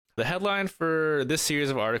The headline for this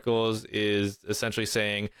series of articles is essentially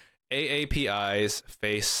saying AAPIs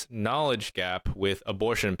face knowledge gap with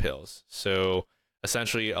abortion pills. So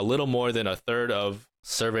essentially, a little more than a third of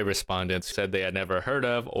survey respondents said they had never heard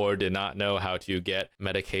of or did not know how to get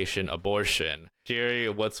medication abortion. Jerry,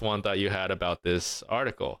 what's one thought you had about this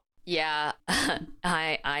article? Yeah,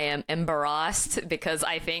 I am embarrassed because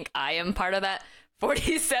I think I am part of that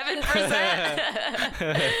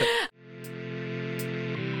 47%.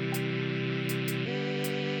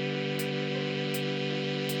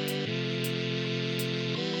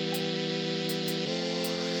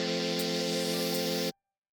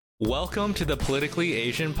 Welcome to the Politically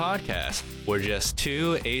Asian Podcast. We're just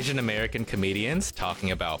two Asian American comedians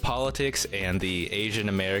talking about politics and the Asian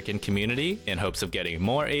American community in hopes of getting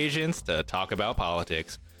more Asians to talk about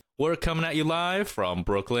politics. We're coming at you live from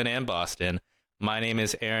Brooklyn and Boston. My name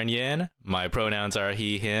is Aaron Yin. My pronouns are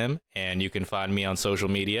he, him, and you can find me on social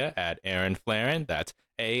media at Aaron Flarin. That's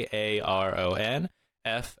AARONFLARIN.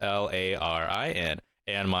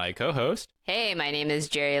 And my co-host. Hey, my name is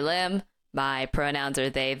Jerry Lim. My pronouns are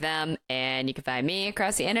they, them, and you can find me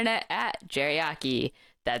across the internet at Jerryaki.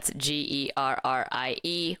 That's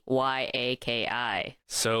GERRIEYAKI.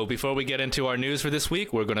 So before we get into our news for this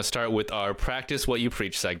week, we're going to start with our Practice What You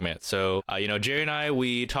Preach segment. So, Jerry and I,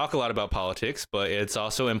 we talk a lot about politics, but it's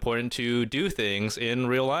also important to do things in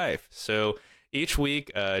real life. So each week,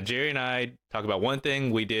 Jerry and I talk about one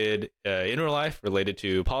thing we did in real life related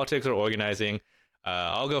to politics or organizing.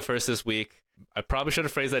 I'll go first this week. I probably should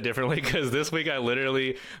have phrased that differently because this week I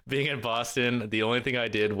literally, being in Boston, the only thing I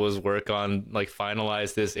did was work on,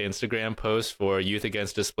 finalize this Instagram post for Youth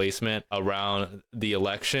Against Displacement around the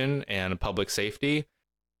election and public safety.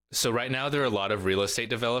 So right now there are a lot of real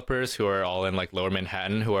estate developers who are all in Lower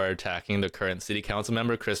Manhattan who are attacking the current city council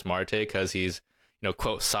member, Chris Marte, because he's,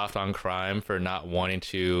 quote, soft on crime for not wanting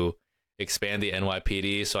to expand the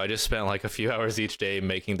NYPD. So I just spent a few hours each day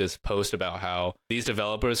making this post about how these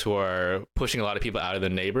developers who are pushing a lot of people out of the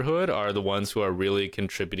neighborhood are the ones who are really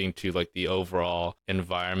contributing to the overall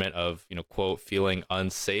environment of, quote, feeling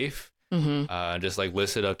unsafe. Mm-hmm. Just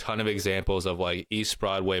listed a ton of examples of East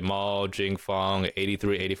Broadway Mall, Jingfong,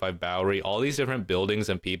 83, 85 Bowery, all these different buildings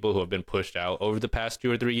and people who have been pushed out over the past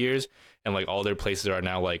 2 or 3 years. And all their places are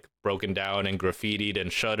now broken down and graffitied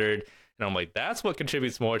and shuttered. And I'm that's what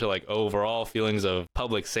contributes more to overall feelings of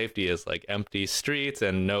public safety is empty streets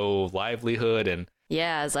and no livelihood. And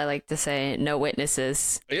yeah, as I like to say, no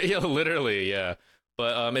witnesses. Yeah, literally. Yeah.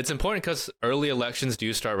 But it's important because early elections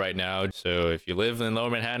do start right now. So if you live in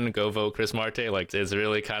Lower Manhattan, go vote Chris Marte. It's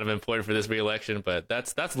really kind of important for this re-election. But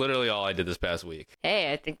that's literally all I did this past week.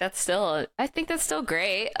 Hey, I think that's still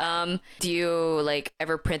great. Do you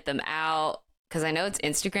ever print them out? Because I know it's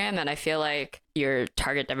Instagram, and I feel like your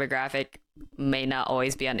target demographic may not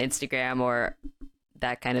always be on Instagram or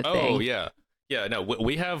that kind of thing. Oh, yeah. Yeah, no,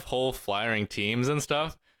 we have whole flyering teams and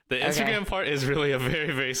stuff. The Instagram part is really a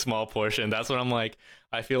very, very small portion. That's what I'm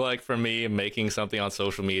I feel like for me, making something on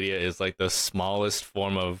social media is the smallest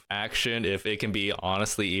form of action, if it can be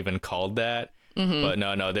honestly even called that. Mm-hmm. But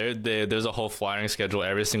no, there's a whole flyering schedule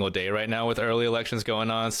every single day right now with early elections going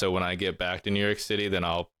on. So when I get back to New York City, then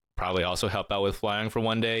I'll probably also help out with flying for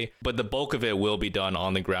one day. But the bulk of it will be done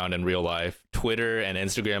on the ground in real life. Twitter and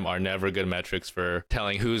Instagram are never good metrics for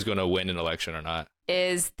telling who's going to win an election or not.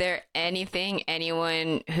 Is there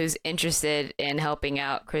anyone who's interested in helping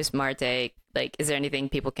out Chris Marte, is there anything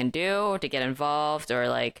people can do to get involved or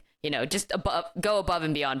just go above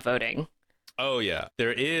and beyond voting? Oh, yeah.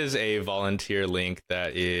 There is a volunteer link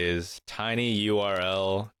that is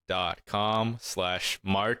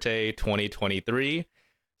tinyurl.com/Marte2023.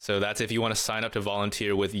 So that's if you want to sign up to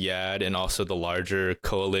volunteer with YAD and also the larger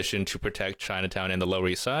coalition to protect Chinatown and the Lower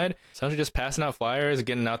East Side. Essentially just passing out flyers,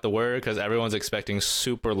 getting out the word, because everyone's expecting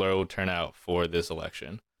super low turnout for this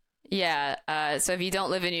election. Yeah. So if you don't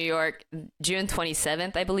live in New York, June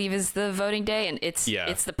 27th, I believe, is the voting day, and it's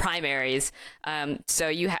the primaries.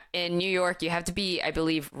 So in New York, you have to be, I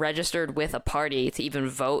believe, registered with a party to even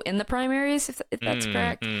vote in the primaries, if that's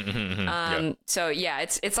correct. Yeah. So yeah,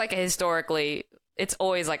 it's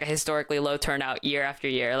always a historically low turnout year after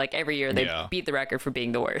year. Every year they beat the record for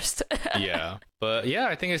being the worst. Yeah. But yeah,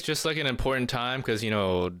 I think it's just an important time because,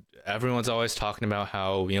 everyone's always talking about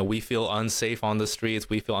how, we feel unsafe on the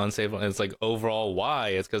streets. We feel unsafe. And it's overall why?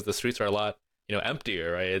 It's because the streets are a lot,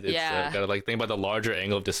 emptier, right? It's got to think about the larger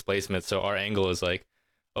angle of displacement. So our angle is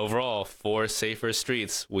overall for safer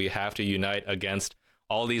streets, we have to unite against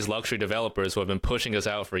all these luxury developers who have been pushing us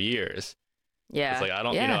out for years. Yeah. It's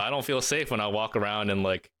I don't feel safe when I walk around in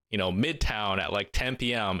Midtown at like 10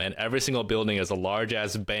 p.m. and every single building is a large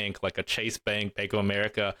ass bank, like a Chase Bank, Bank of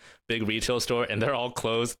America, big retail store, and they're all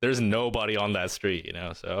closed. There's nobody on that street,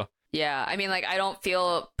 so. Yeah, I mean, like, I don't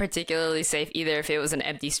feel particularly safe either if it was an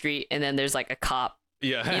empty street and then there's like a cop.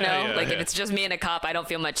 Yeah. If it's just me and a cop, I don't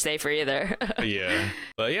feel much safer either. Yeah.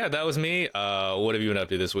 But yeah, that was me. What have you been up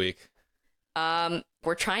to this week?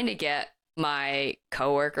 We're trying to get my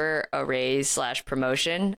coworker a raise /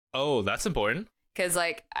 promotion. Oh, that's important. Because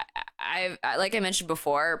like I like I mentioned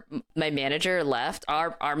before, my manager left,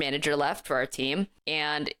 our manager left for our team.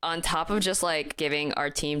 And on top of just like giving our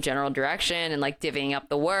team general direction and like divvying up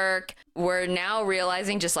the work, we're now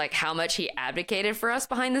realizing just like how much he advocated for us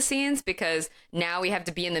behind the scenes, because now we have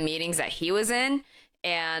to be in the meetings that he was in.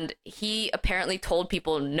 And he apparently told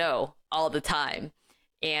people no all the time.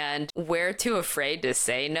 And we're too afraid to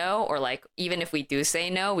say no, or like even if we do say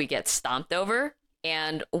no, we get stomped over.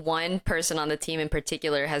 And one person on the team in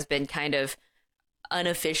particular has been kind of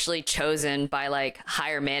unofficially chosen by like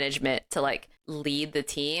higher management to like lead the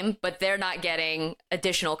team, but they're not getting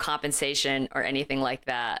additional compensation or anything like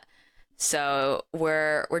that. So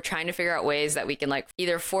we're trying to figure out ways that we can like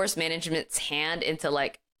either force management's hand into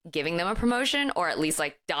like giving them a promotion, or at least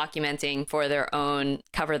like documenting for their own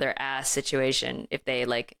cover their ass situation if they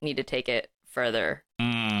like need to take it further.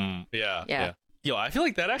 Yeah. Yo, I feel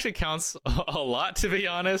like that actually counts a lot, to be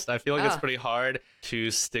honest. I feel like it's pretty hard to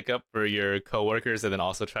stick up for your coworkers and then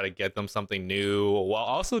also try to get them something new while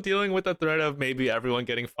also dealing with the threat of maybe everyone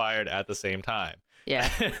getting fired at the same time. Yeah.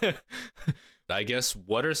 I guess,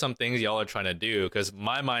 what are some things y'all are trying to do? Because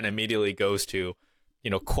my mind immediately goes to,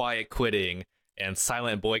 quiet quitting and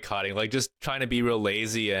silent boycotting, like just trying to be real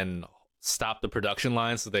lazy and stop the production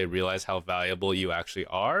line so they realize how valuable you actually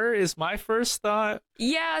are, is my first thought.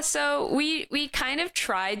 Yeah, so we kind of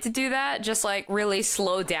tried to do that, just like really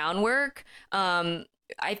slow down work. I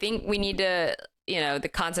think we need to, the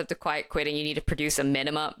concept of quiet quitting, you need to produce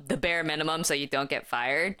the bare minimum so you don't get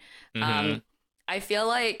fired. Mm-hmm. I feel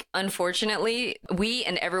like, unfortunately, we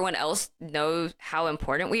and everyone else know how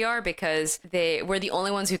important we are, because we're the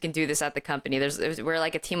only ones who can do this at the company. We're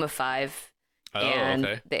like a team of 5.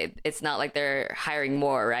 It's not like they're hiring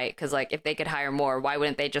more, right? Because like if they could hire more, why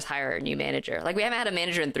wouldn't they just hire a new manager? Like we haven't had a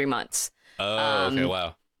manager in 3 months. Okay,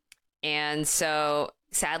 wow. And so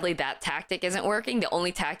sadly, that tactic isn't working. The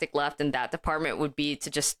only tactic left in that department would be to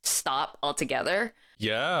just stop altogether.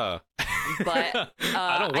 Yeah. But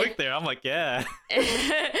I don't work there. I'm like, yeah.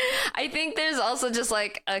 I think there's also just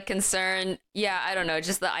like a concern. Yeah, I don't know.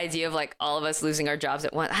 Just the idea of like all of us losing our jobs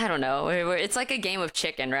at once. I don't know. It's like a game of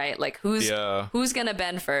chicken, right? Like who's going to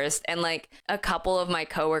bend first? And like a couple of my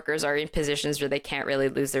coworkers are in positions where they can't really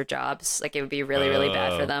lose their jobs. Like it would be really, really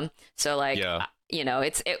bad for them. So like,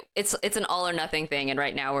 it's an all or nothing thing. And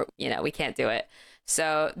right now we can't do it.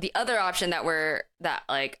 So the other option that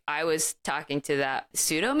I was talking to that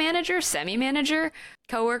semi-manager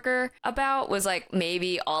coworker about was like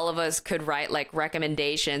maybe all of us could write like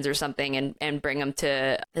recommendations or something and bring them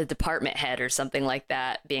to the department head or something like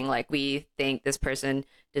that, being like, we think this person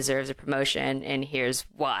deserves a promotion and here's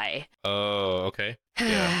why. Oh, okay.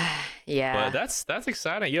 Yeah. Yeah. But that's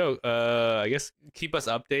exciting. Yo, I guess keep us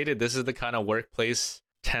updated. This is the kind of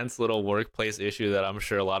tense little workplace issue that I'm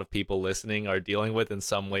sure a lot of people listening are dealing with in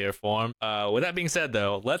some way or form. With that being said,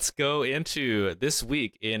 though, let's go into this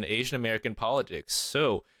week in Asian American politics.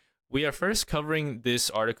 So we are first covering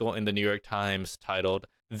this article in the New York Times titled,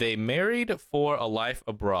 "They Married for a Life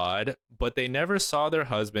Abroad, but They Never Saw Their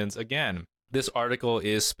Husbands Again." This article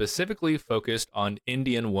is specifically focused on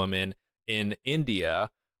Indian women in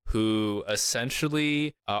India who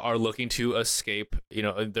essentially are looking to escape,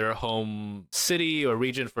 their home city or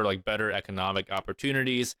region for like better economic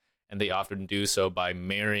opportunities. And they often do so by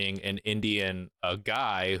marrying an Indian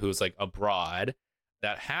guy who's like abroad.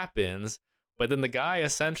 That happens. But then the guy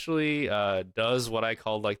essentially does what I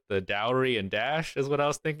call like the dowry and dash is what I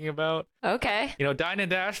was thinking about. Okay. Dine and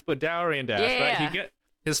dash, but dowry and dash, right? Yeah.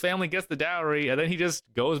 His family gets the dowry, and then he just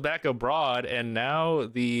goes back abroad, and now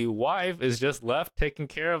the wife is just left taking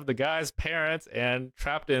care of the guy's parents and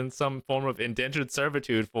trapped in some form of indentured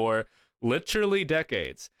servitude for literally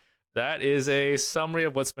decades. That is a summary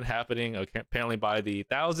of what's been happening, apparently by the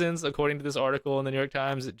thousands, according to this article in the New York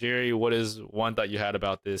Times. Jerry, what is one thought you had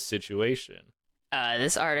about this situation?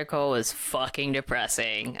 This article was fucking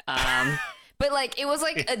depressing. But like, it was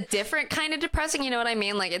like a different kind of depressing, you know what I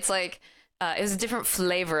mean? Like, it's like, it was a different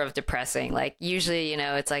flavor of depressing. Like usually,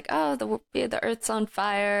 it's like, oh, the earth's on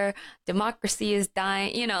fire, democracy is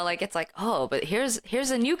dying. Like it's like, oh, but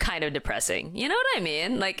here's a new kind of depressing. You know what I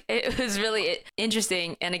mean? Like it was really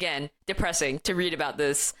interesting and again depressing to read about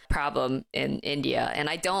this problem in India. And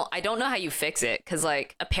I don't know how you fix it because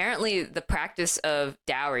like apparently the practice of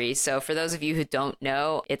dowry. So for those of you who don't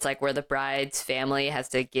know, it's like where the bride's family has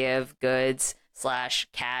to give goods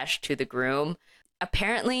 / cash to the groom.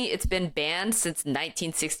 Apparently, it's been banned since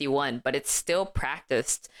 1961, but it's still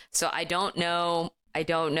practiced. So I don't know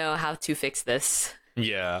how to fix this.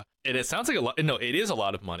 Yeah, and it sounds like a lot. No, it is a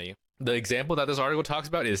lot of money. The example that this article talks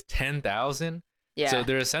about is 10,000. Yeah. So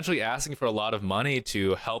they're essentially asking for a lot of money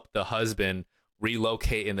to help the husband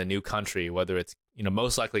relocate in the new country, whether it's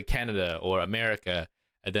most likely Canada or America.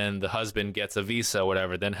 And then the husband gets a visa or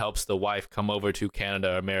whatever, then helps the wife come over to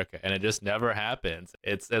Canada or America. And it just never happens.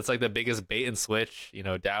 It's like the biggest bait and switch,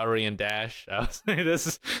 dowry and dash.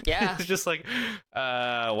 It's just like,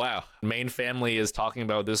 wow. Main family is talking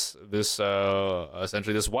about this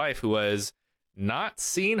essentially this wife who has not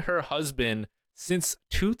seen her husband since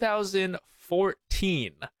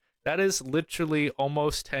 2014. That is literally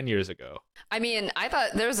almost 10 years ago. I mean, I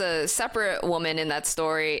thought there was a separate woman in that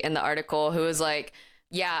story in the article who was like,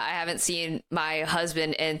 yeah, I haven't seen my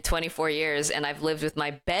husband in 24 years and I've lived with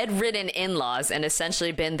my bedridden in-laws and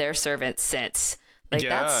essentially been their servant since. Like,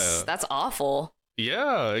 yeah. That's awful.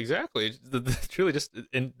 Yeah, exactly. Truly just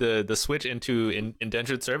the switch into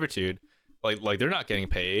indentured servitude. Like they're not getting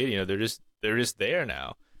paid, they're just there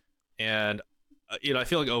now. And I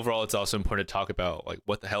feel like overall it's also important to talk about like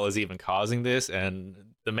what the hell is even causing this. And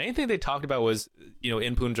the main thing they talked about was,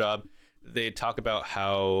 in Punjab, they talk about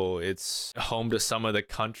how it's home to some of the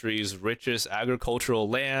country's richest agricultural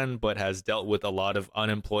land, but has dealt with a lot of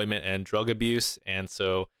unemployment and drug abuse. And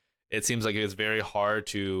so it seems like it's very hard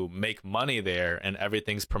to make money there. And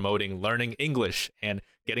everything's promoting learning English and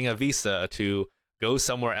getting a visa to go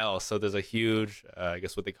somewhere else. So there's a huge, I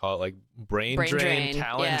guess what they call it, like brain drain,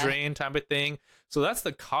 talent drain type of thing. So that's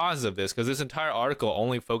the cause of this, because this entire article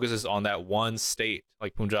only focuses on that one state,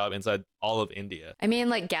 like Punjab, inside all of India. I mean,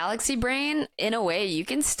 like galaxy brain, in a way, you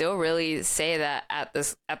can still really say that at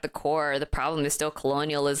the core, the problem is still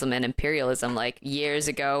colonialism and imperialism. Like years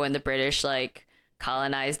ago when the British like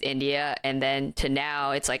colonized India, and then to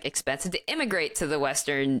now it's like expensive to immigrate to the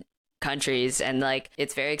Western countries, and like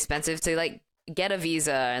it's very expensive to like get a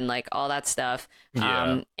visa and like all that stuff.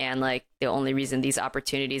 And like the only reason these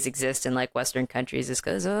opportunities exist in like Western countries is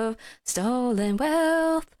because of stolen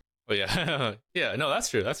wealth. Oh yeah. Yeah, no, that's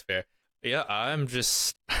true, that's fair. Yeah, I'm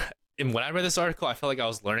just and when I read this article, I felt like I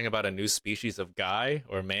was learning about a new species of guy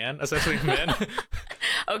or man, essentially men.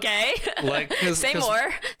 Okay. Like say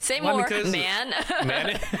more man.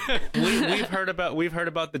 We've heard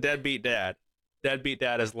about the deadbeat dad. Deadbeat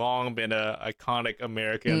dad has long been a iconic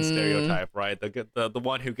American stereotype, right? The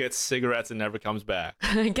one who gets cigarettes and never comes back.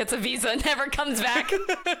 Gets a visa and never comes back.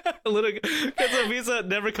 Gets a visa,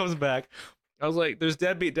 never comes back. I was like, there's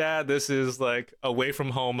deadbeat dad. This is like away from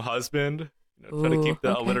home husband. Try to keep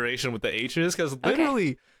the alliteration with the H's, because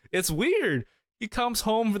literally it's weird. He comes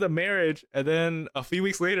home for the marriage and then a few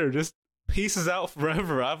weeks later just pieces out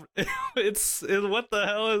forever. It's what the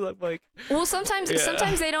hell is it like? Well, sometimes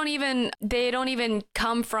they don't even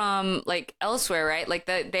come from like elsewhere, right? Like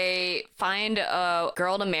they find a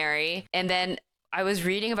girl to marry, and then I was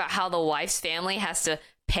reading about how the wife's family has to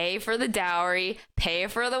pay for the dowry, pay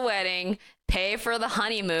for the wedding, pay for the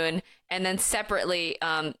honeymoon, and then separately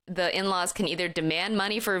the in-laws can either demand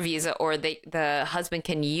money for a visa, or the husband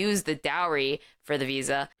can use the dowry for the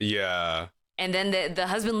visa. Yeah. And then the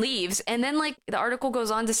husband leaves. And then like the article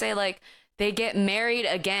goes on to say like they get married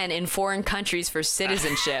again in foreign countries for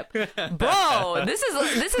citizenship. Bro, this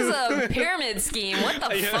is a pyramid scheme. What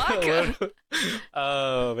the fuck?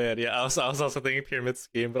 Oh man, yeah. I was also thinking pyramid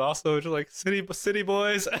scheme, but also just like city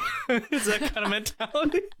boys. It's that kind of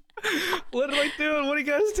mentality. What are doing? What are you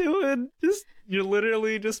guys doing? You're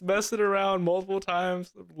literally just messing around multiple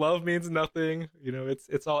times. Love means nothing.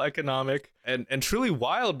 It's all economic and truly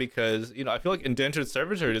wild, because I feel like indentured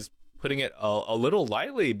servitude is putting it a little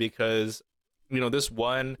lightly, because this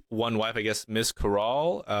one wife, I guess Miss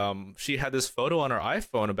Corral, she had this photo on her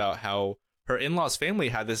iPhone about how her in-laws family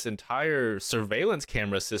had this entire surveillance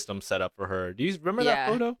camera system set up for her. Do you remember that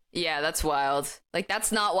photo? Yeah, that's wild. Like,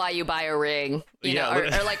 that's not why you buy a ring, or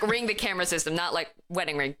like ring the camera system, not like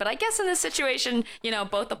wedding ring. But I guess in this situation,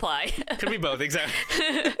 both apply. Could be both,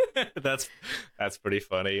 exactly. That's pretty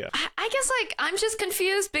funny. I guess like I'm just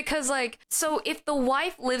confused because like, so if the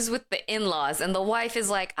wife lives with the in-laws and the wife is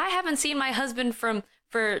like, I haven't seen my husband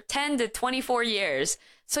for 10 to 24 years.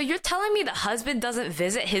 So you're telling me the husband doesn't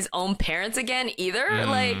visit his own parents again either?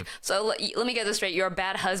 Like, so let me get this straight. You're a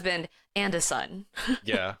bad husband and a son.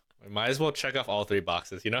 Yeah. Might as well check off all 3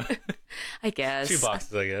 boxes, you know? I guess. 2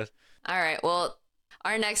 boxes, I guess. All right. Well,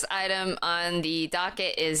 our next item on the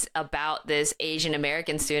docket is about this Asian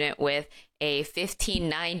American student with a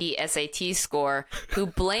 1590 SAT score who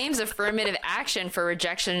blames affirmative action for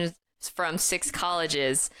rejection from 6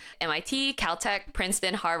 colleges. MIT, Caltech,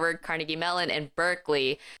 Princeton, Harvard, Carnegie Mellon, and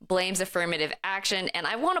Berkeley blames affirmative action. And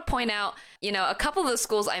I want to point out, a couple of the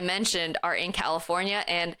schools I mentioned are in California,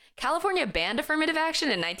 and California banned affirmative action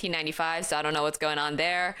in 1995, so I don't know what's going on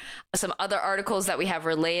there. Some other articles that we have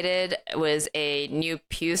related was a new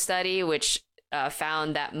Pew study, which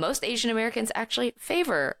found that most Asian Americans actually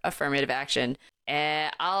favor affirmative action.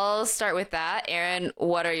 And I'll start with that. Aaron,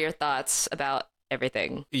 what are your thoughts about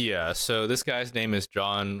everything? Yeah, so this guy's name is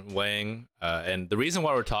John Wang, and the reason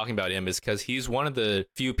why we're talking about him is because he's one of the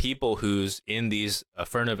few people who's in these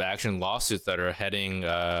affirmative action lawsuits that are heading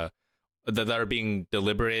that are being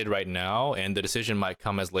deliberated right now, and the decision might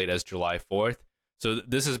come as late as July 4th. So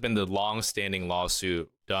this has been the long-standing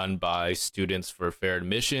lawsuit done by Students for Fair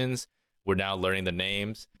Admissions. We're now learning the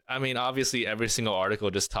names. I mean, obviously, every single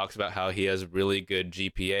article just talks about how he has really good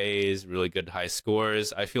GPAs, really good high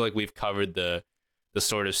scores. I feel like we've covered the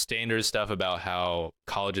sort of standard stuff about how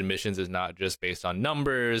college admissions is not just based on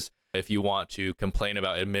numbers. If you want to complain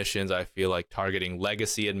about admissions, I feel like targeting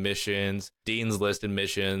legacy admissions, Dean's List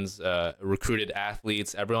admissions, recruited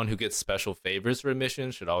athletes, everyone who gets special favors for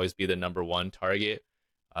admissions should always be the number one target,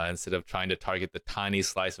 instead of trying to target the tiny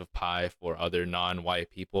slice of pie for other non-white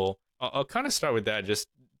people. I'll kind of start with that, just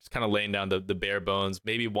kind of laying down the bare bones.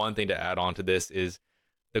 Maybe one thing to add on to this is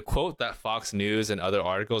the quote that Fox News and other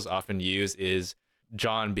articles often use is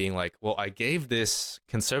John being like, well, I gave this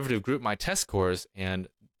conservative group my test scores, and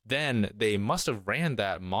then they must have ran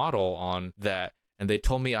that model on that, and they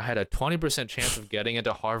told me I had a 20% chance of getting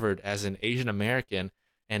into Harvard as an Asian American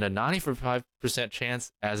and a 95%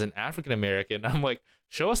 chance as an African American. I'm like,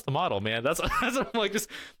 show us the model, man. That's I'm like, just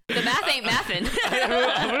the math ain't mathin'.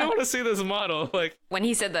 I really want to see this model. Like, when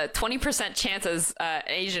he said the 20% chance as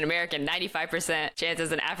Asian American, 95% chance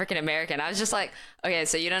as an African American, I was just like, okay,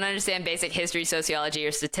 so you don't understand basic history, sociology,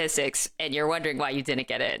 or statistics, and you're wondering why you didn't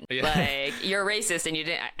get in. Yeah. Like, you're racist and you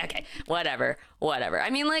didn't. Okay, whatever. I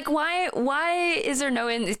mean, like, why is there no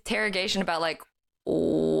interrogation about like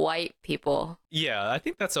white people? Yeah, I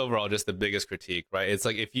think that's overall just the biggest critique, right? It's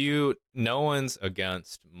like, no one's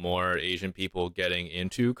against more Asian people getting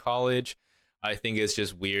into college. I think it's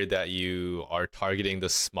just weird that you are targeting the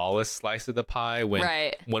smallest slice of the pie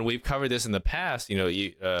when we've covered this in the past.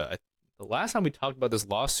 The last time we talked about this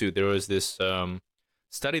lawsuit, there was this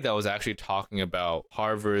study that was actually talking about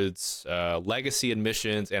Harvard's legacy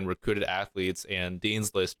admissions and recruited athletes and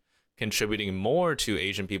Dean's List contributing more to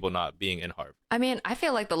Asian people not being in Harvard. I mean, I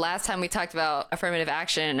feel like the last time we talked about affirmative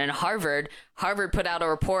action and Harvard put out a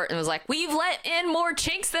report and was like, we've let in more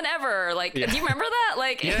chinks than ever. Like, yeah. Do you remember that?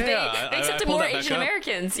 Like, they accepted more Asian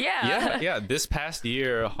Americans. Yeah. This past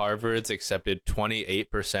year, Harvard's accepted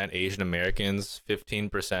 28% Asian Americans,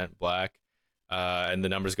 15% Black, and the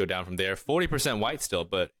numbers go down from there. 40% white still,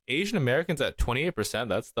 but Asian Americans at 28%,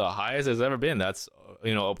 that's the highest it's ever been. That's,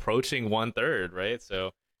 approaching 1/3, right?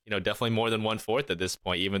 So, definitely more than 1/4 at this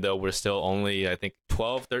point, even though we're still only, I think,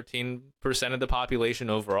 13% of the population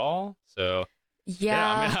overall. So,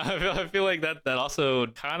 I feel like that also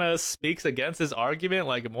kind of speaks against his argument.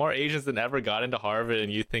 Like, more Asians than ever got into Harvard,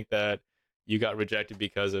 and you think that you got rejected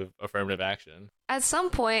because of affirmative action. At some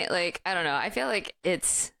point, like, I don't know, I feel like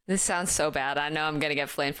this sounds so bad. I know I'm going to get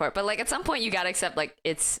flamed for it, but like at some point you got to accept, like,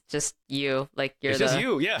 it's just you. Like, it's just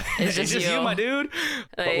you. Yeah. It's just you, my dude.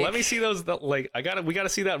 Like, let me see those. We got to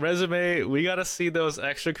see that resume. We got to see those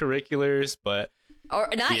extracurriculars, or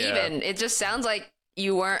not even. It just sounds like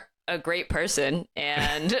you weren't a great person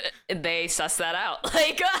and they suss that out.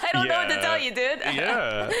 Like, I don't know what to tell you, dude.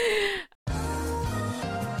 Yeah.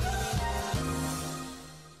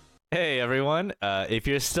 Hey, everyone. If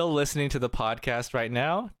you're still listening to the podcast right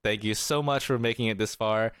now, thank you so much for making it this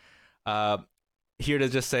far. Here to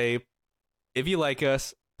just say, if you like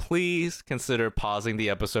us, please consider pausing the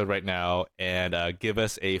episode right now and give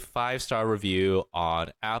us a 5-star review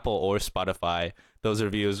on Apple or Spotify. Those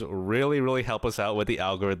reviews really, really help us out with the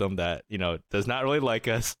algorithm that, does not really like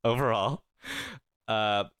us overall.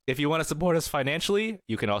 If you want to support us financially,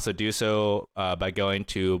 you can also do so by going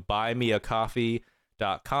to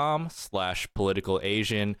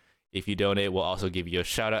buymeacoffee.com/politicalasian. If you donate, we'll also give you a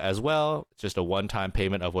shout out as well. It's just a one-time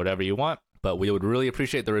payment of whatever you want, but we would really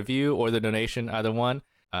appreciate the review or the donation, either one.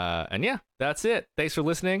 And yeah, that's it. Thanks for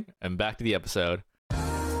listening, and back to the episode.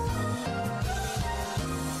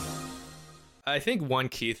 I think one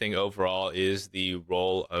key thing overall is the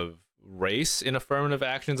role of race in affirmative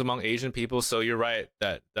actions among Asian people. So you're right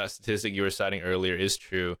that that statistic you were citing earlier is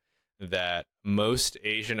true, that most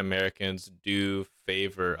Asian Americans do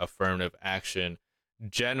favor affirmative action,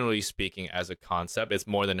 generally speaking, as a concept. It's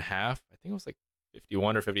more than half. I think it was like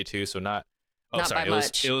 51 or 52. So not. Oh, Not sorry. by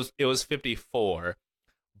much. It was 54.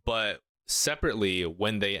 But separately,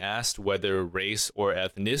 when they asked whether race or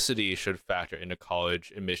ethnicity should factor into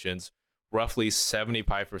college admissions, roughly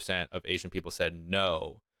 75% of Asian people said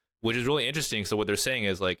no, which is really interesting. So what they're saying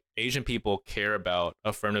is like Asian people care about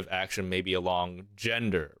affirmative action maybe along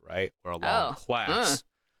gender, right? Or along class,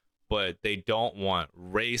 but they don't want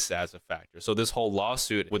race as a factor. So this whole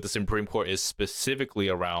lawsuit with the Supreme Court is specifically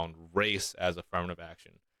around race as affirmative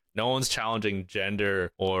action. No one's challenging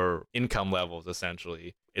gender or income levels,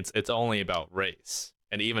 essentially. It's only about race.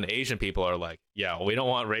 And even Asian people are like, yeah, we don't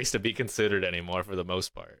want race to be considered anymore for the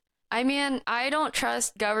most part. I mean, I don't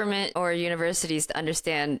trust government or universities to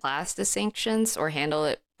understand class distinctions or handle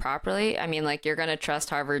it properly. I mean, like, you're going to trust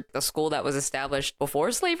Harvard, the school that was established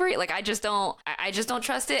before slavery? Like, I just don't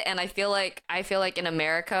trust it. And I feel like in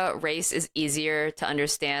America, race is easier to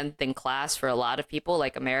understand than class for a lot of people.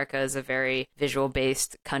 Like, America is a very visual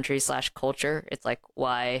based country / culture. It's like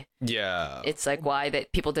why that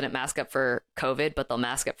people didn't mask up for COVID, but they'll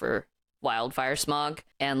mask up for wildfire smog.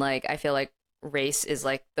 And like, I feel like race is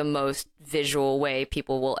like the most visual way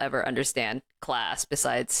people will ever understand class,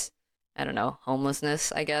 besides, I don't know,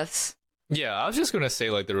 homelessness, I guess. Yeah, I was just going to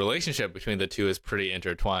say, like, the relationship between the two is pretty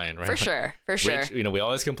intertwined, right? For sure. Rich, we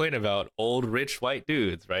always complain about old, rich, white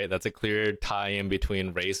dudes, right? That's a clear tie-in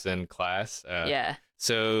between race and class. Yeah.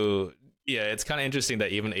 So, yeah, it's kind of interesting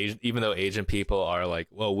that even though Asian people are like,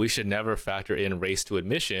 well, we should never factor in race to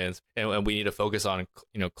admissions, and we need to focus on,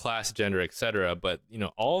 class, gender, etc. But,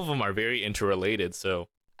 all of them are very interrelated, so...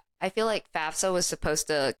 I feel like FAFSA was supposed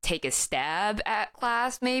to take a stab at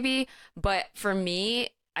class, maybe. But for me,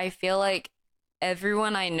 I feel like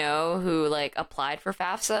everyone I know who like applied for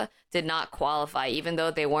FAFSA did not qualify, even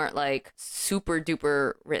though they weren't like super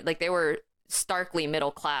duper, like they were starkly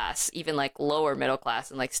middle class, even like lower middle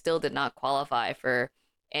class, and like still did not qualify for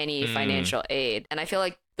any financial aid. And I feel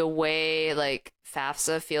like the way like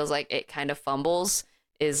FAFSA feels like it kind of fumbles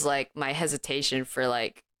is like my hesitation for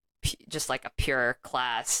like just like a pure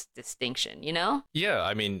class distinction, Yeah,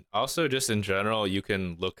 I mean, also just in general, you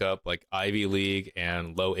can look up like Ivy League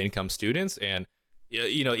and low income students, and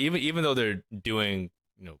even though they're doing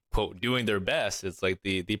quote doing their best, it's like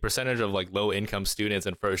the percentage of like low income students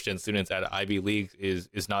and first gen students at Ivy League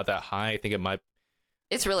is not that high. I think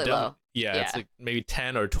it's really low. Yeah, it's like maybe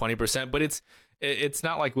 10 or 20%, but it's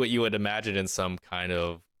not like what you would imagine in some kind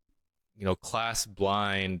of class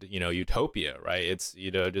blind, utopia, right? It's,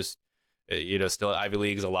 just, still Ivy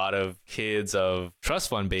League's a lot of kids of trust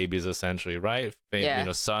fund babies, essentially, right?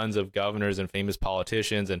 Sons of governors and famous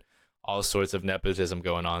politicians and all sorts of nepotism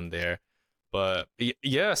going on there. But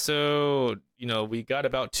yeah, so, we got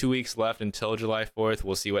about 2 weeks left until July 4th.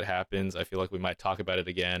 We'll see what happens. I feel like we might talk about it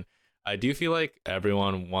again. I do feel like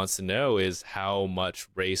everyone wants to know is how much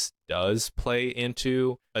race does play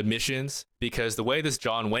into admissions, because the way this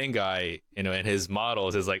John Wayne guy, and his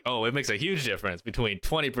models is like, oh, it makes a huge difference between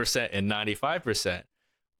 20% and 95%.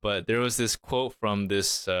 But there was this quote from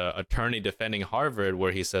this attorney defending Harvard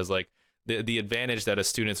where he says like the advantage that a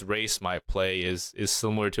student's race might play is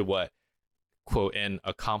similar to what, quote, an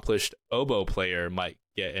accomplished oboe player might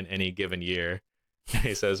get in any given year.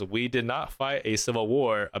 He says, we did not fight a civil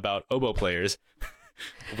war about oboe players.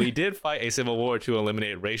 We did fight a civil war to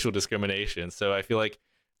eliminate racial discrimination. So I feel like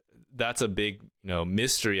that's a big,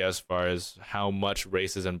 mystery as far as how much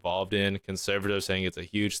race is involved in. Conservatives saying it's a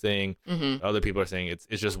huge thing. Mm-hmm. Other people are saying it's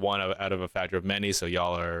just one out of a factor of many. So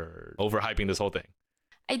y'all are overhyping this whole thing.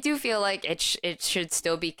 I do feel like it should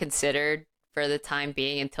still be considered for the time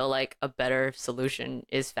being until like a better solution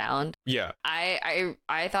is found. Yeah.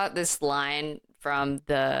 I thought this line from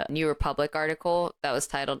the New Republic article that was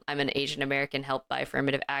titled, "I'm an Asian American helped by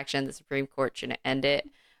affirmative action. The Supreme Court shouldn't end it."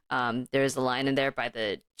 There's a line in there by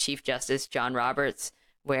the Chief Justice John Roberts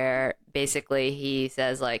where basically he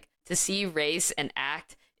says like, to see race and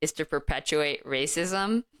act is to perpetuate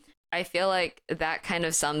racism. I feel like that kind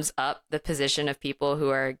of sums up the position of people who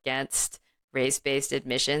are against race-based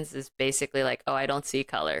admissions, is basically like, oh, I don't see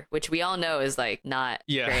color, which we all know is like not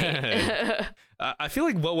great. I feel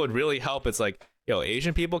like what would really help is like,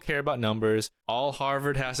 Asian people care about numbers. All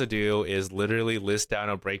Harvard has to do is literally list down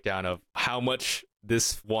a breakdown of how much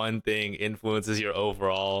this one thing influences your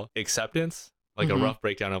overall acceptance. Like a rough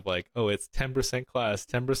breakdown of like, oh, it's 10% class,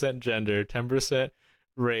 10% gender, 10%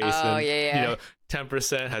 race, and you know,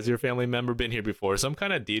 10% has your family member been here before. Some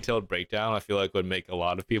kind of detailed breakdown I feel like would make a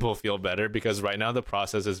lot of people feel better, because right now the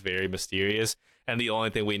process is very mysterious, and the only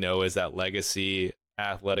thing we know is that legacy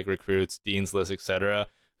athletic recruits, dean's list, etc.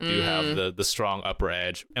 do have the strong upper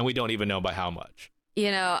edge, and we don't even know by how much.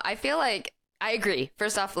 You know, I feel like I agree.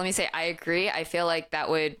 First off, let me say I agree. I feel like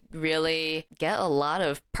that would really get a lot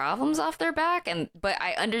of problems off their back, but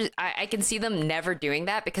I can see them never doing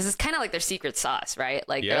that, because it's kind of like their secret sauce, right?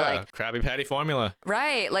 Like they're like Krabby Patty formula,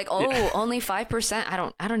 right? Like only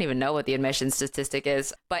 5%. I don't even know what the admission statistic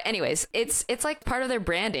is, but anyways, it's like part of their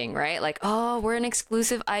branding, right? Like, oh, we're an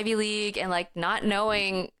exclusive Ivy League, and like not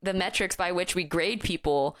knowing the metrics by which we grade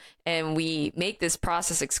people and we make this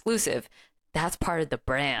process exclusive. That's part of the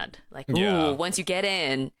brand. Like, ooh, once you get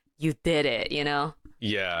in, you did it, you know?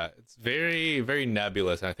 Yeah, it's very, very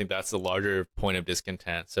nebulous. And I think that's the larger point of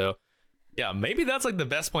discontent. So, yeah, maybe that's like the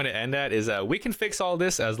best point to end at, is that we can fix all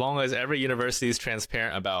this as long as every university is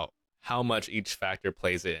transparent about how much each factor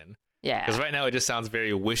plays in. Yeah. Because right now it just sounds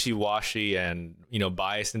very wishy-washy and, you know,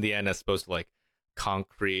 biased in the end, as opposed to like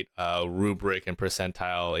concrete rubric and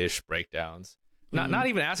percentile-ish breakdowns. Not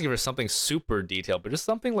even asking for something super detailed, but just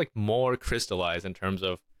something like more crystallized in terms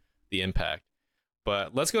of the impact.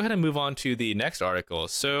 But let's go ahead and move on to the next article.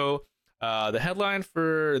 So the headline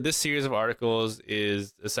for this series of articles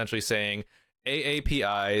is essentially saying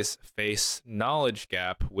AAPIs face knowledge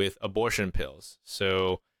gap with abortion pills.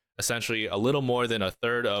 So essentially a little more than a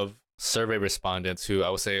third of survey respondents, who I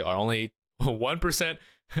would say are only 1%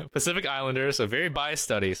 Pacific Islanders, a very biased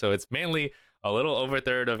study. So it's mainly a little over a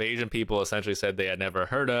third of Asian people, essentially said they had never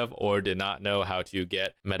heard of or did not know how to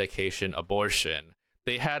get medication abortion.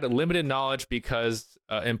 They had limited knowledge because,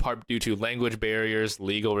 in part due to language barriers,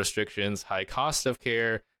 legal restrictions, high cost of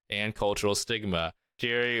care, and cultural stigma.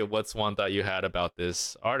 Jerry, what's one thought you had about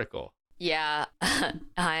this article? Yeah,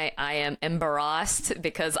 I am embarrassed,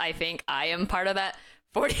 because I think I am part of that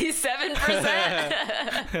 47%.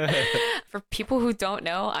 For people who don't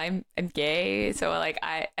know, I'm gay, so like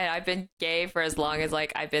I've been gay for as long as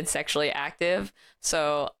like I've been sexually active,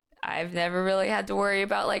 so I've never really had to worry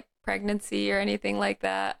about like pregnancy or anything like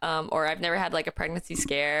that, or I've never had like a pregnancy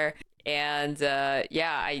scare, and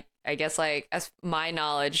I guess like as my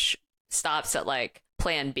knowledge stops at like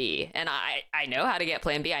plan B, and I know how to get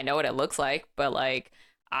plan B, I know what it looks like, but like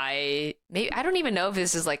I don't even know if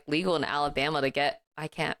this is like legal in Alabama to get, I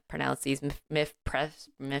can't pronounce these,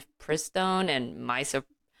 mifepristone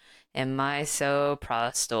and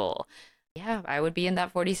misoprostol. Yeah, I would be in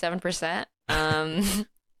that 47%.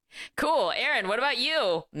 Cool. Aaron, what about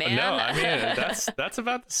you, man? No, I mean, that's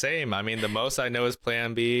about the same. I mean, the most I know is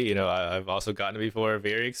Plan B. You know, I've also gotten it before.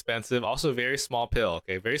 Very expensive. Also very small pill.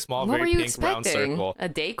 Okay, very small, what very were you pink round expecting? circle. A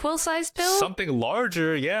Dayquil sized pill? Something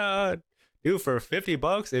larger, yeah. Dude, for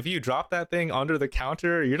 $50, if you drop that thing under the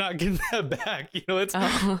counter, you're not getting that back. You know, it's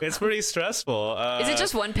pretty stressful. Is it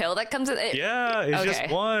just one pill that comes in it? Yeah, it's just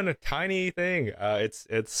one tiny thing.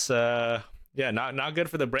 It's not good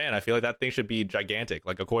for the brand. I feel like that thing should be gigantic,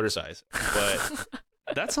 like a quarter size. But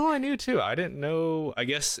that's all I knew too. I didn't know. I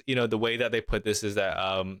guess, you know, the way that they put this is that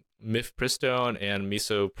mifepristone and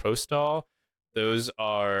misoprostol, those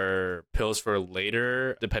are pills for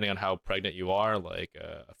later, depending on how pregnant you are, like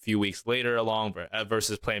a few weeks later along,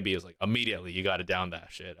 versus Plan B is like immediately you got to down that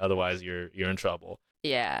shit. Otherwise, you're in trouble.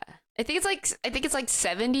 Yeah, I think it's like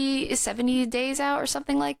 70 days out or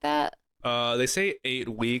something like that. They say 8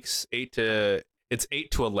 weeks, 8 to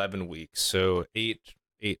 11 weeks. So eight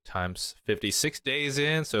times 56 days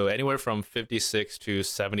in. So anywhere from 56 to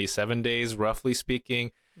 77 days, roughly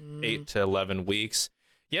speaking, 8 to 11 weeks.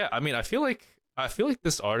 Yeah, I mean, I feel like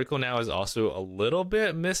this article now is also a little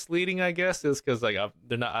bit misleading, I guess, is because like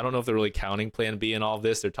they're not. I don't know if they're really counting Plan B in all of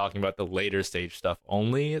this. They're talking about the later stage stuff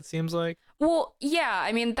only, it seems like. Well, yeah,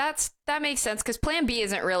 I mean that makes sense, because Plan B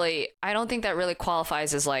isn't really. I don't think that really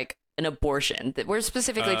qualifies as like an abortion. We're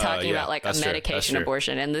specifically talking about like a medication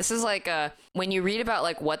abortion, and this is like when you read about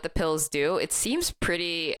like what the pills do, it seems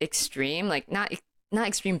pretty extreme. Like not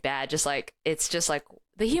extreme bad, just like it's just like.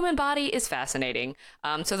 The human body is fascinating.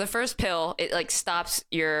 So the first pill, it like stops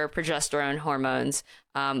your progesterone hormones,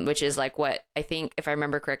 which is like what I think, if I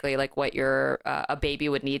remember correctly, like what your a baby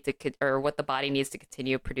would need to, or what the body needs to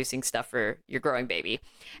continue producing stuff for your growing baby.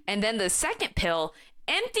 And then the second pill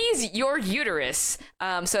empties your uterus.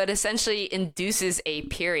 So it essentially induces a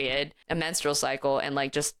period, a menstrual cycle, and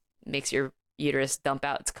like just makes your uterus dump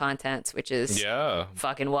out its contents, which is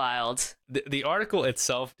fucking wild. The article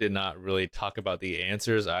itself did not really talk about the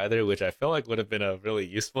answers either, which I feel like would have been a really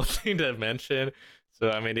useful thing to mention. So,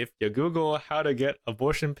 I mean, if you Google how to get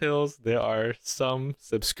abortion pills, there are some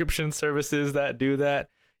subscription services that do that.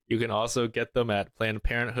 You can also get them at Planned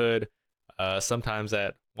Parenthood, sometimes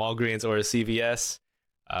at Walgreens or CVS.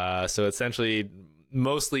 So essentially,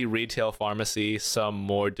 mostly retail pharmacy, some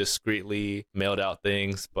more discreetly mailed out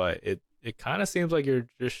things, but it kind of seems like you're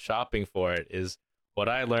just shopping for it, is what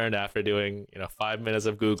I learned after doing 5 minutes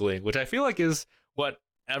of Googling, which I feel like is what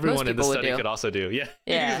everyone in the study could also do. Yeah,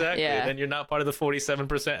 exactly. Yeah. Then you're not part of the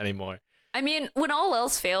 47% anymore. I mean, when all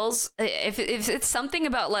else fails, if it's something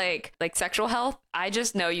about like sexual health, I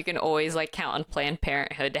just know you can always like count on Planned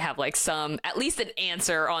Parenthood to have like at least an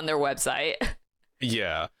answer on their website.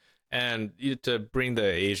 Yeah. And to bring the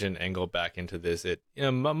Asian angle back into this,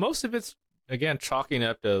 most of it's, again, chalking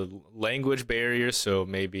up to language barriers. So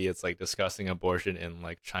maybe it's like discussing abortion in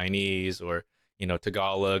like Chinese or,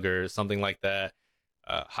 Tagalog or something like that.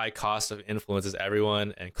 High cost of influences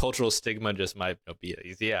everyone, and cultural stigma just might be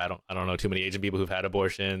easy. Yeah, I don't know too many Asian people who've had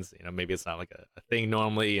abortions. Maybe it's not like a thing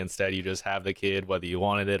normally. Instead, you just have the kid whether you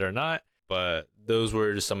wanted it or not. But those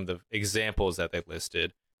were just some of the examples that they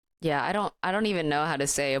listed. Yeah, I don't even know how to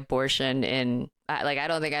say abortion in I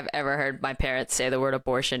don't think I've ever heard my parents say the word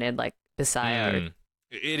abortion in like Bisaya.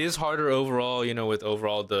 It is harder overall, with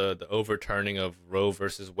overall the overturning of Roe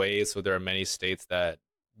versus Wade. So there are many states that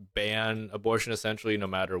ban abortion essentially, no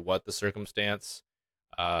matter what the circumstance.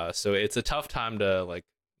 So it's a tough time to like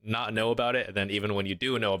not know about it, and then even when you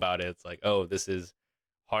do know about it, it's like, oh, this is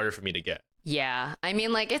harder for me to get. Yeah, I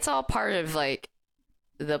mean, like it's all part of like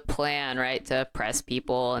the plan, right, to oppress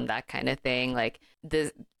people and that kind of thing. Like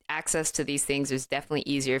the access to these things is definitely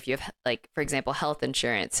easier if you have, like, for example, health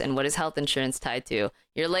insurance. And what is health insurance tied to?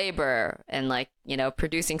 Your labor and like,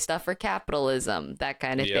 producing stuff for capitalism, that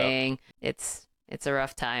kind of thing. It's a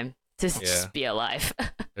rough time to just be alive.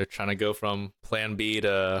 They're trying to go from plan B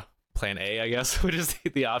to plan A, I guess, which is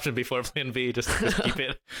the option before plan B, just keep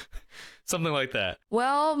it. Something like that.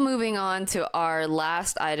 Well, moving on to our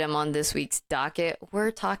last item on this week's docket,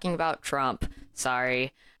 we're talking about Trump.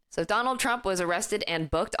 Sorry. So Donald Trump was arrested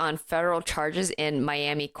and booked on federal charges in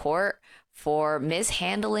Miami court for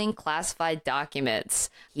mishandling classified documents.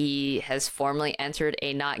 He has formally entered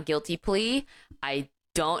a not guilty plea. I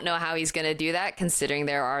don't know how he's going to do that, considering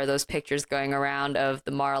there are those pictures going around of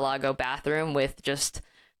the Mar-a-Lago bathroom with just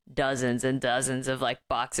dozens and dozens of like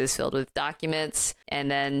boxes filled with documents.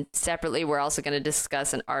 And then separately, we're also going to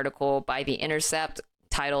discuss an article by The Intercept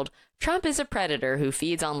titled "Trump is a Predator Who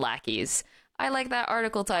Feeds on Lackeys." I like that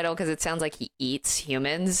article title because it sounds like he eats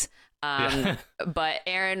humans. But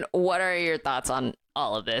Aaron, what are your thoughts on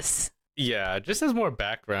all of this? Yeah, just as more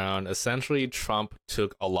background, essentially Trump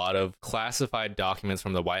took a lot of classified documents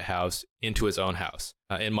from the White House into his own house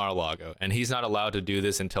in Mar-a-Lago. And he's not allowed to do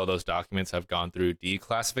this until those documents have gone through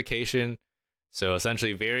declassification. So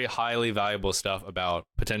essentially very highly valuable stuff about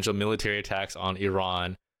potential military attacks on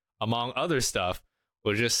Iran, among other stuff,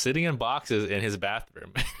 was just sitting in boxes in his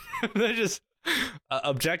bathroom. They're just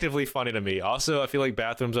objectively funny to me. Also, I feel like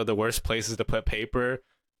bathrooms are the worst places to put paper.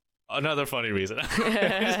 Another funny reason. This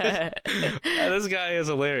guy is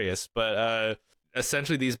hilarious. But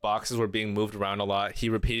essentially, these boxes were being moved around a lot. He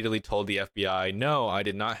repeatedly told the FBI, no, I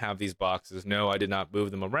did not have these boxes. No, I did not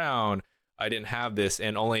move them around. I didn't have this.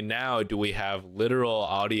 And only now do we have literal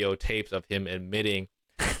audio tapes of him admitting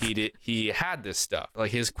he had this stuff.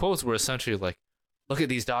 Like, his quotes were essentially like, look at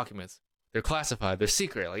these documents. They're classified. They're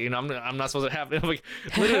secret. Like, I'm not supposed to have them. Like,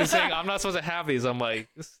 literally saying, I'm not supposed to have these. I'm like,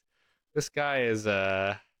 this guy is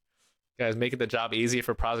making the job easy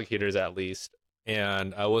for prosecutors, at least.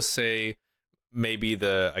 And I will say maybe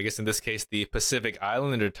I guess in this case, the Pacific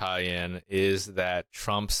Islander tie-in is that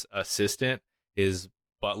Trump's assistant, his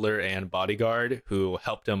butler and bodyguard who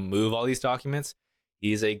helped him move all these documents,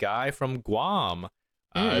 he's a guy from Guam.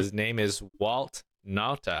 His name is Walt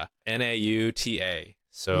Nauta, Nauta.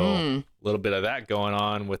 So a little bit of that going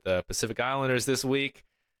on with the Pacific Islanders this week.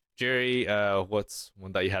 Jerry, what's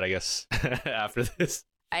one that you had, I guess, after this?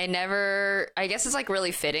 I guess it's like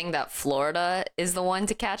really fitting that Florida is the one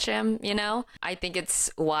to catch him, I think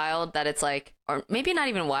it's wild that it's like, or maybe not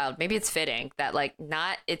even wild, maybe it's fitting that like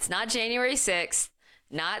it's not January 6th,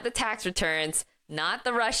 not the tax returns, not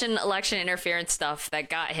the Russian election interference stuff that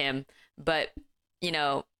got him, but,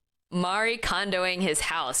 Marie Kondoing his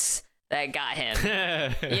house that got him.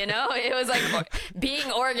 It was like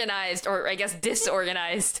being organized, or I guess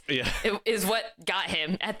disorganized, is what got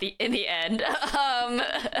him in the end.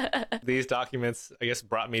 These documents, I guess,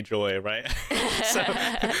 brought me joy, right?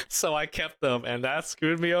 so I kept them, and that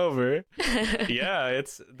screwed me over. Yeah,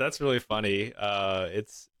 that's really funny.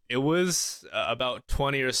 It's It was about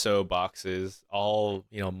 20 or so boxes, all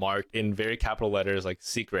marked in very capital letters, like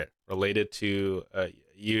secret, related to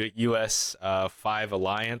U.S. 5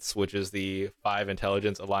 Alliance, which is the 5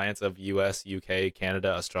 intelligence alliance of U.S., U.K.,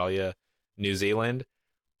 Canada, Australia, New Zealand.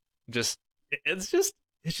 It's just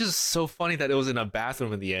so funny that it was in a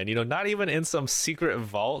bathroom in the end. Not even in some secret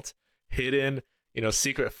vault, hidden,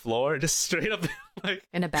 secret floor, just straight up like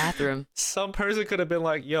in a bathroom. Some person could have been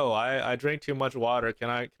like, "Yo, I drank too much water. Can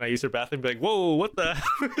I use your bathroom?" Be like, "Whoa, what the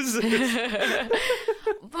hell is this?"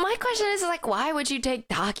 But my question is like, why would you take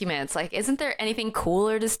documents? Like, isn't there anything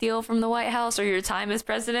cooler to steal from the White House or your time as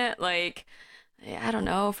president? Like, I don't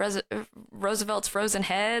know, Roosevelt's frozen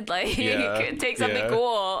head. Like, you could take something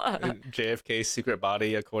cool. JFK's secret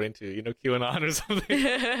body, according to QAnon or something.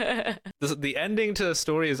 The ending to the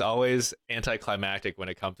story is always anticlimactic when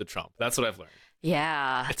it comes to Trump. That's what I've learned.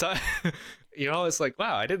 Yeah. It's it's like,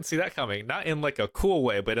 wow, I didn't see that coming. Not in like a cool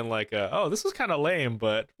way, but in like oh, this was kind of lame,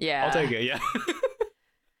 but I'll take it. Yeah.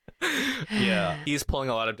 Yeah, he's pulling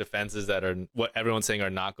a lot of defenses that are what everyone's saying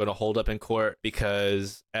are not going to hold up in court,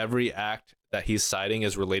 because every act that he's citing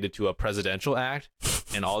is related to a presidential act,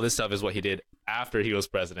 and all this stuff is what he did after he was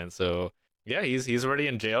president. So yeah, he's already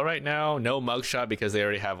in jail right now. No mugshot because they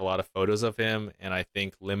already have a lot of photos of him, and I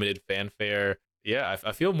think limited fanfare. Yeah,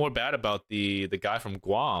 I feel more bad about the guy from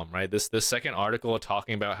Guam, right? This second article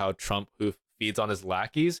talking about how Trump who feeds on his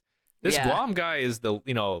lackeys. This Guam guy is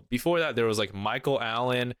before that there was like Michael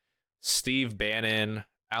Allen, Steve Bannon,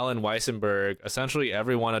 Alan Weissenberg. Essentially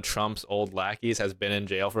every one of Trump's old lackeys has been in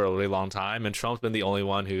jail for a really long time, and Trump's been the only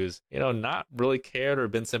one who's not really cared or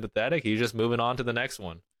been sympathetic. He's just moving on to the next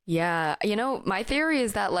one. Yeah, my theory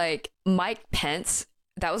is that like Mike Pence,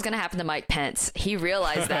 that was gonna happen to Mike Pence. He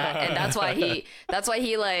realized that, and that's why he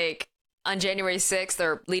like on January 6th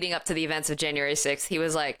or leading up to the events of January 6th, he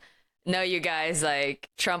was like, "No, you guys, like,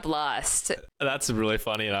 Trump lost." That's really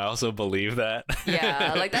funny, and I also believe that.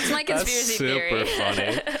 Yeah, like, that's my conspiracy theory. Super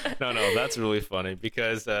funny. No, that's really funny,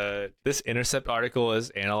 because this Intercept article is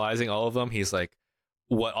analyzing all of them. He's like,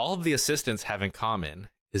 what all of the assistants have in common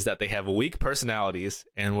is that they have weak personalities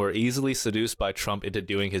and were easily seduced by Trump into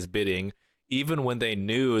doing his bidding, even when they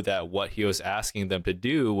knew that what he was asking them to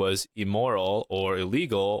do was immoral or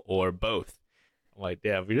illegal or both. I'm like,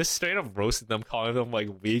 damn, we just straight up roasted them, calling them like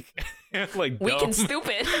weak, like dumb. Weak and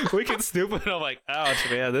stupid. Weak and stupid. I'm like, ouch,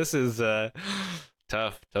 man, this is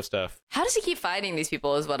tough stuff. How does he keep fighting these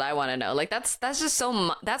people is what I want to know. Like, that's just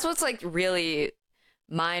so, that's what's like really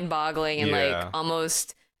mind-boggling and like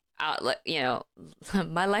almost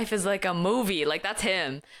my life is like a movie. Like, that's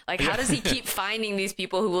him. Like, how does he keep finding these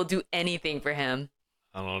people who will do anything for him?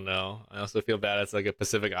 I don't know. I also feel bad it's like a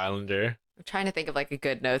Pacific Islander. I'm trying to think of like a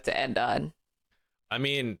good note to end on. I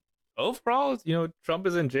mean, overall, Trump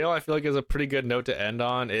is in jail. I feel like is a pretty good note to end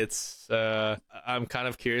on. It's I'm kind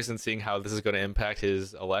of curious in seeing how this is going to impact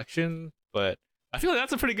his election, but I feel like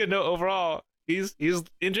that's a pretty good note overall. He's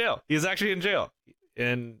in jail. He's actually in jail.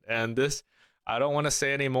 And this, I don't want to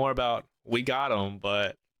say any more about we got him,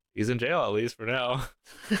 but he's in jail at least for now.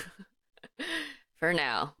 For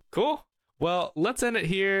now. Cool. Well, let's end it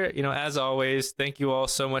here. As always, thank you all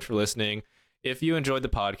so much for listening. If you enjoyed the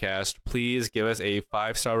podcast, please give us a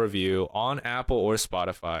 5-star review on Apple or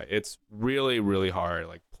Spotify. It's really, really hard.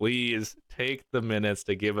 Like, please take the minutes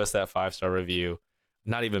to give us that 5-star review.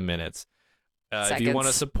 Not even minutes. If you want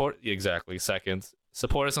to support, seconds.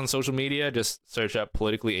 Support us on social media. Just search up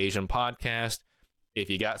Politically Asian Podcast.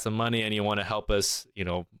 If you got some money and you want to help us,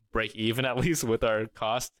 break even at least with our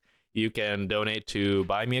costs, you can donate to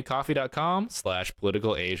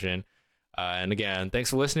buymeacoffee.com/politicalasian. And again, thanks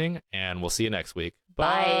for listening, and we'll see you next week.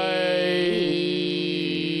 Bye.